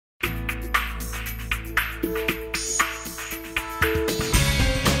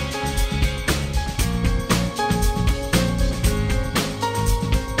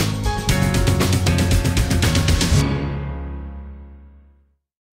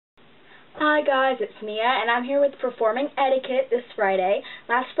Hi guys, it's Mia, and I'm here with Performing Etiquette this Friday.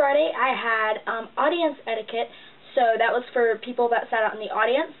 Last Friday I had audience etiquette, so that was for people that sat out in the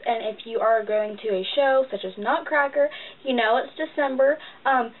audience, and if you are going to a show such as Nutcracker, you know it's December,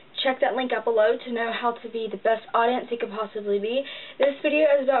 check that link up below to know how to be the best audience you could possibly be. This video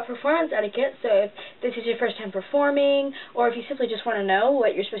is about performance etiquette, so if this is your first time performing, or if you simply just want to know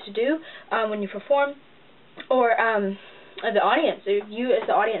what you're supposed to do when you perform, or the audience, if you as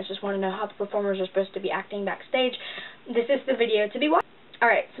the audience just want to know how the performers are supposed to be acting backstage, this is the video to be watching.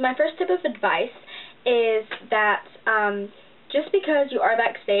 Alright, so my first tip of advice is that just because you are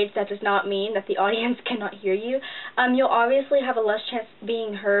backstage, that does not mean that the audience cannot hear you. You'll obviously have a less chance of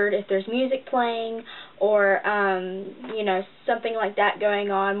being heard if there's music playing or, you know, something like that going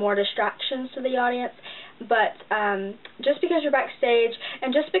on, more distractions to the audience. But just because you're backstage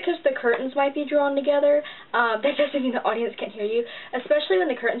and just because the curtains might be drawn together, that doesn't mean the audience can't hear you, especially when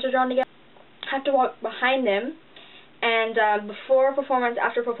the curtains are drawn together. You have to walk behind them, and before performance,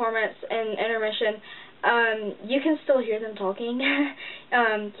 after performance, and intermission, you can still hear them talking.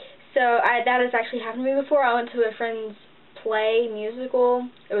 That has actually happened to me before. I went to a friend's play musical.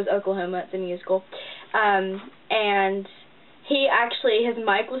 It was Oklahoma. It's a musical. And he actually, his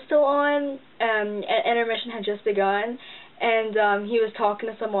mic was still on, intermission had just begun, and he was talking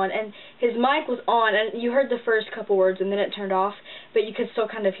to someone, and his mic was on, and you heard the first couple words, and then it turned off, but you could still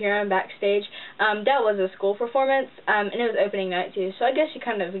kind of hear him backstage. That was a school performance, and it was opening night too, so I guess you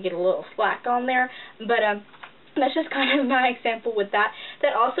kind of get a little slack on there, but that's just kind of my example with that.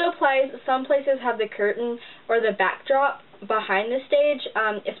 That also applies, some places have the curtain or the backdrop behind the stage,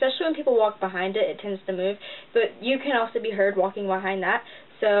 especially when people walk behind it, it tends to move, but you can also be heard walking behind that,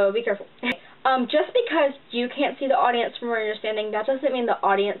 so be careful. Just because you can't see the audience from where you're standing, that doesn't mean the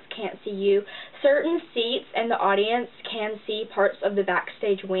audience can't see you. Certain seats in the audience can see parts of the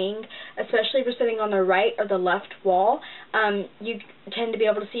backstage wing, especially if you're sitting on the right or the left wall. You tend to be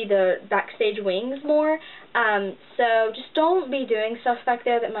able to see the backstage wings more. So just don't be doing stuff back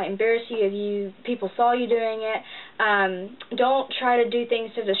there that might embarrass you if people saw you doing it. Don't try to do things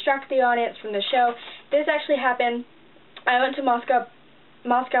to distract the audience from the show. This actually happened. I went to Moscow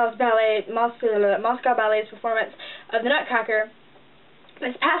Ballet's performance of the Nutcracker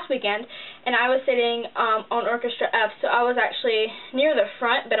this past weekend, and I was sitting on Orchestra F, so I was actually near the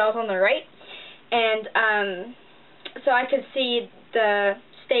front, but I was on the right, and so I could see the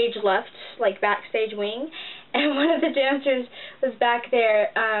stage left, like backstage wing, and one of the dancers was back there,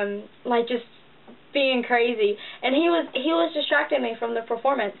 like just being crazy, and he was distracting me from the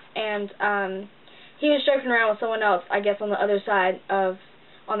performance, and he was joking around with someone else, I guess on the other side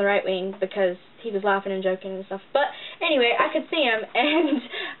on the right wing, because he was laughing and joking and stuff. But anyway, I could see him,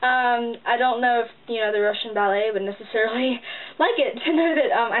 and I don't know if, you know, the Russian ballet would necessarily like it to know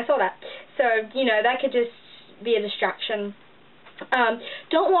that I saw that. So, you know, that could just be a distraction.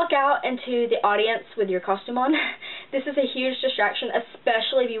 Don't walk out into the audience with your costume on. This is a huge distraction,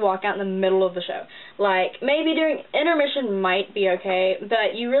 especially if you walk out in the middle of the show. Like, maybe during intermission might be okay,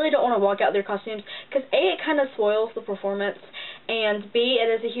 but you really don't want to walk out with your costumes, because A, it kind of spoils the performance, and B, it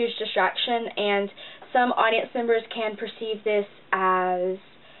is a huge distraction, and some audience members can perceive this as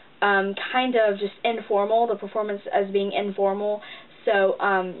kind of just informal, the performance as being informal. So,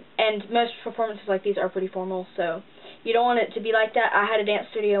 and most performances like these are pretty formal, so you don't want it to be like that. I had a dance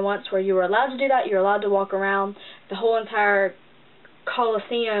studio once where you were allowed to do that. You were allowed to walk around the whole entire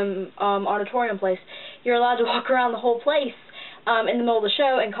Coliseum auditorium place. You're allowed to walk around the whole place in the middle of the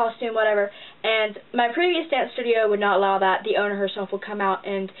show in costume, whatever. And my previous dance studio would not allow that. The owner herself would come out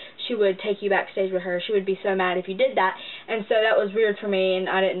and she would take you backstage with her. She would be so mad if you did that. And so that was weird for me, and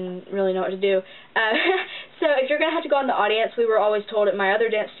I didn't really know what to do. So if you're going to have to go in the audience, we were always told at my other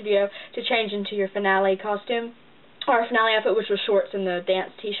dance studio to change into your finale costume, or finale outfit, which was shorts and the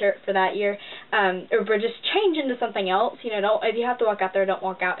dance t-shirt for that year, or just change into something else. You know, if you have to walk out there, don't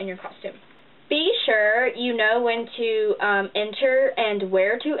walk out in your costume. Be sure you know when to enter and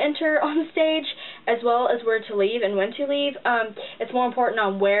where to enter on stage, as well as where to leave and when to leave. It's more important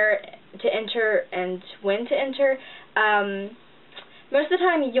on where to enter and when to enter. Most of the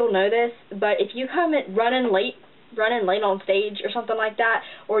time you'll know this, but if you come running late on stage or something like that,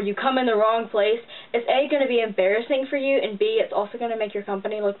 or you come in the wrong place, it's A, going to be embarrassing for you, and B, it's also going to make your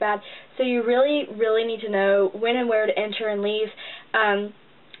company look bad. So you really, really need to know when and where to enter and leave,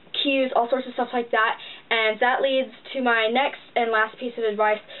 cues, all sorts of stuff like that. And that leads to my next and last piece of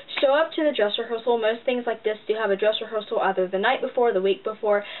advice. Show up to the dress rehearsal. Most things like this do have a dress rehearsal either the night before, the week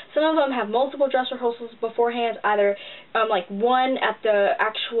before. Some of them have multiple dress rehearsals beforehand, either like one at the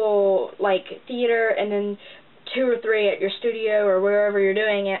actual like theater and then 2 or 3 at your studio or wherever you're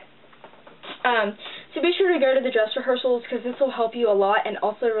doing it. So be sure to go to the dress rehearsals because this will help you a lot and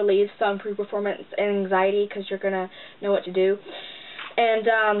also relieve some pre-performance anxiety because you're going to know what to do.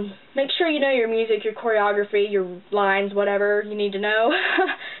 And make sure you know your music, your choreography, your lines, whatever you need to know.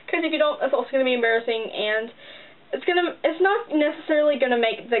 Because if you don't, it's also going to be embarrassing, and it's not necessarily going to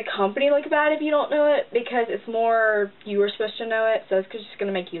make the company look bad if you don't know it, because it's more you were supposed to know it, so it's just going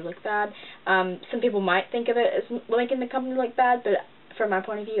to make you look bad. Some people might think of it as making the company look bad, but from my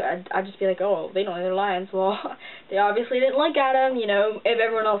point of view, I'd just be like, oh, they don't know their lines. Well, they obviously didn't look at them. You know, if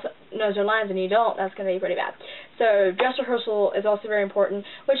everyone else knows their lines and you don't, that's going to be pretty bad. So dress rehearsal is also very important,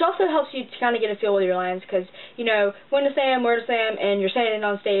 which also helps you to kind of get a feel with your lines, because you know when to say them, where to say them, and you're saying it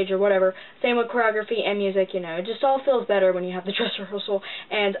on stage or whatever. Same with choreography and music. You know, it just all feels better when you have the dress rehearsal.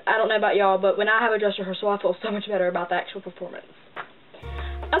 And I don't know about y'all, but when I have a dress rehearsal, I feel so much better about the actual performance.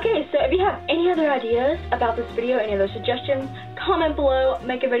 Okay, so if you have any other ideas about this video, any other suggestions, comment below,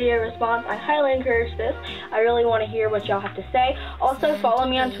 make a video response. I highly encourage this. I really want to hear what y'all have to say. Also, follow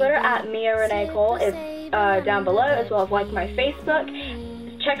me on Twitter at MiaReneeCole. It's down below, as well as like my Facebook.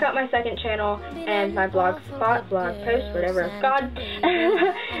 Check out my second channel and my Blogspot, blog post, whatever it's called.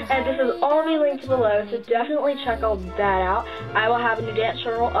 And this is all be linked below, so definitely check all that out. I will have a new dance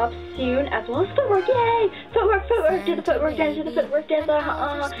journal up soon, as well as footwork. Yay! Footwork, footwork, do the footwork dance, do the footwork dance,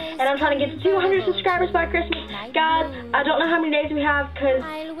 And I'm trying to get to 200 subscribers by Christmas. Guys, I don't know how many days we have, because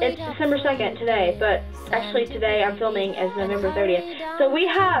it's December 2nd today, but actually today I'm filming as November 30th. So we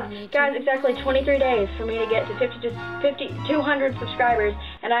have, guys, exactly 23 days for me to get to 200 subscribers.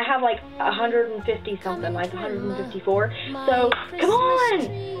 And I have like 150 something, like 154. So come on,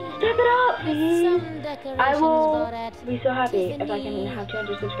 step it up, please. I will be so happy if I can have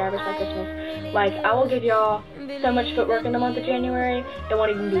 200 subscribers by Christmas. Like, I will give y'all so much footwork in the month of January, it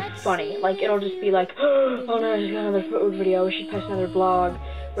won't even be funny. Like, it'll just be like, oh no, she's got another footwork video. We should post another vlog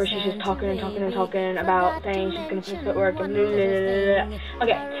where she's just talking and talking and talking about saying she's gonna post footwork and blah, blah, blah, blah.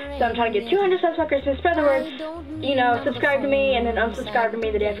 Okay, so I'm trying to get 200 subs by Christmas. Spread the word. You know, subscribe to me and then unsubscribe to me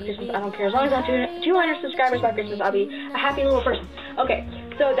the day after Christmas. I don't care. As long as I have 200 subscribers by Christmas, I'll be a happy little person. Okay,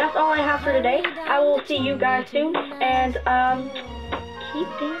 so that's all I have for today. I will see you guys soon, and keep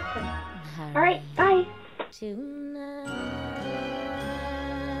dancing. Alright, bye.